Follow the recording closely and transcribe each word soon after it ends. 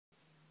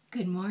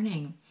Good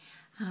morning.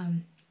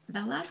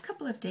 The last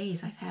couple of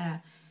days I've had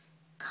a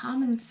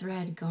common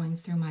thread going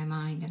through my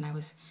mind, and I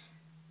was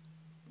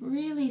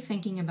really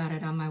thinking about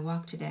it on my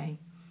walk today.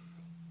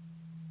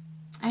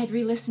 I had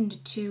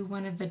re-listened to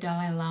one of the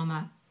Dalai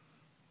Lama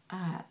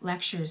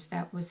lectures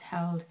that was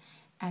held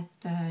at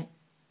the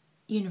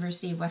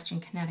University of Western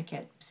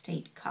Connecticut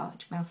State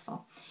College,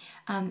 mouthful,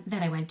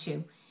 that I went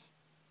to.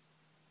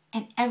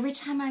 And every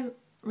time I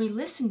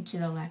re-listen to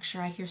the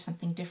lecture, I hear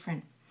something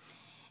different.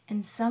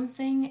 And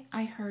something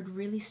I heard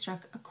really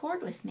struck a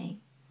chord with me.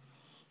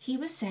 He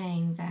was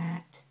saying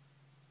that,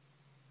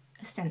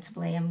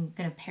 ostensibly, I'm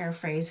going to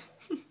paraphrase.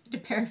 To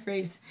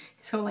paraphrase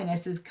His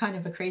Holiness is kind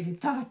of a crazy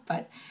thought,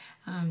 but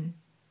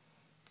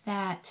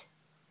that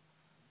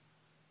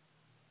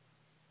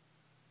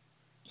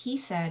he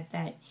said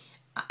that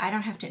I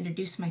don't have to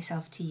introduce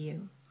myself to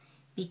you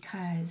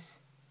because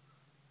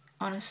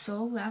on a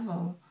soul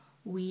level,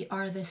 we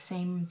are the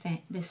same.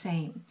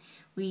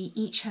 We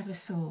each have a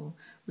soul.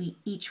 We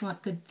each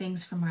want good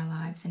things from our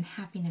lives and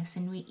happiness,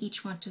 and we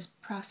each want to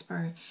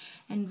prosper,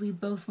 and we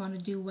both want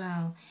to do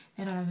well.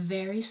 That on a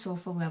very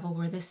soulful level,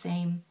 we're the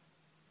same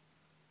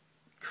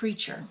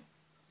creature.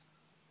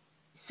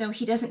 So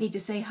he doesn't need to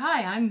say,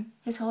 "Hi, I'm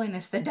His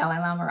Holiness the Dalai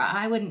Lama." Or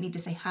I wouldn't need to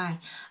say, "Hi,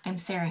 I'm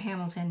Sarah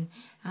Hamilton,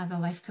 the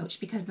life coach,"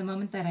 because the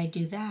moment that I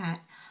do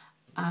that,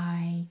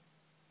 I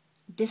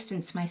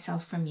distance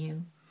myself from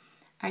you.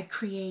 I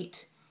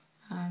create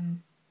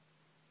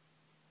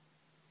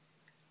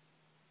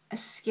a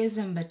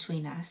schism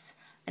between us,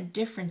 a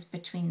difference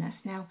between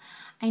us. Now,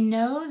 I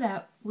know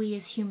that we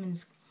as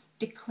humans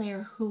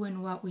declare who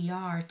and what we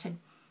are to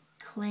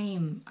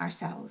claim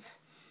ourselves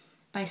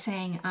by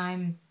saying,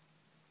 I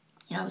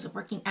was a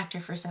working actor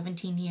for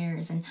 17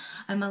 years, and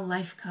I'm a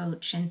life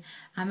coach, and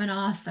I'm an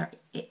author.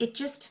 It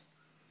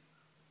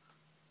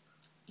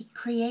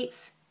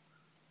creates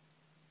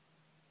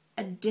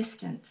a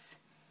distance.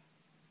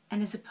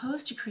 And as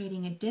opposed to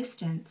creating a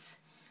distance,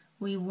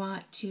 we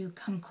want to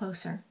come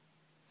closer.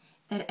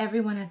 That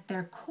everyone at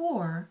their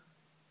core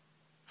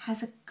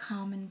has a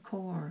common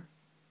core,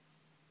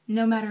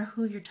 no matter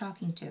who you're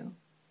talking to.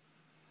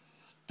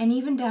 And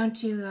even down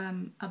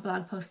to a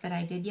blog post that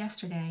I did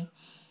yesterday,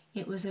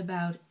 it was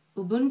about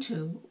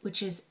Ubuntu,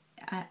 which is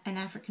an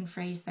African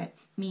phrase that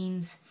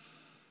means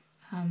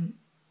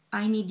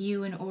I need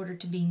you in order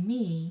to be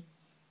me,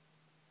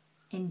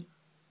 and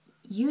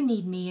you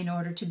need me in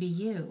order to be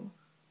you,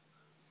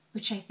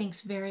 which I think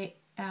is very,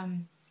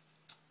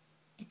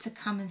 it's a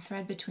common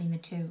thread between the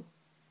two.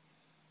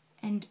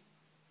 And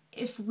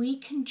if we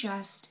can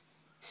just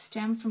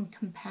stem from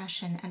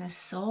compassion at a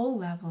soul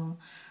level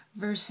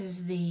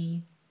versus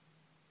the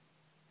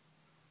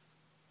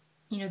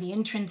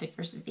intrinsic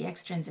versus the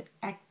extrinsic,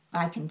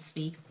 I can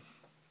speak.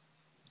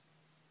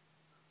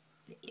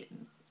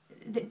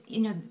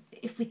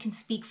 If we can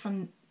speak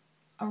from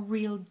a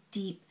real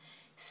deep,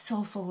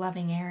 soulful,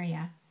 loving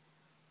area,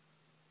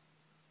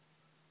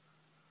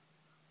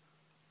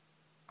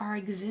 our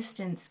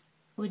existence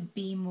would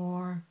be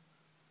more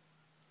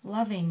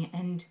loving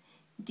and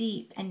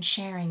deep and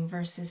sharing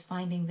versus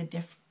finding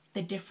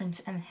the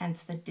difference and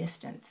hence the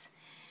distance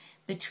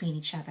between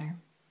each other.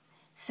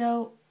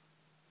 So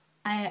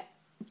I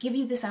give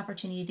you this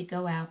opportunity to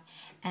go out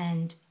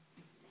and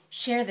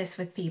share this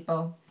with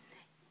people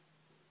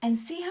and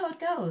see how it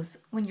goes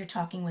when you're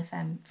talking with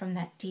them from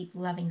that deep,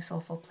 loving,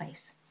 soulful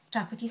place.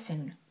 Talk with you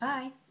soon.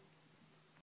 Bye.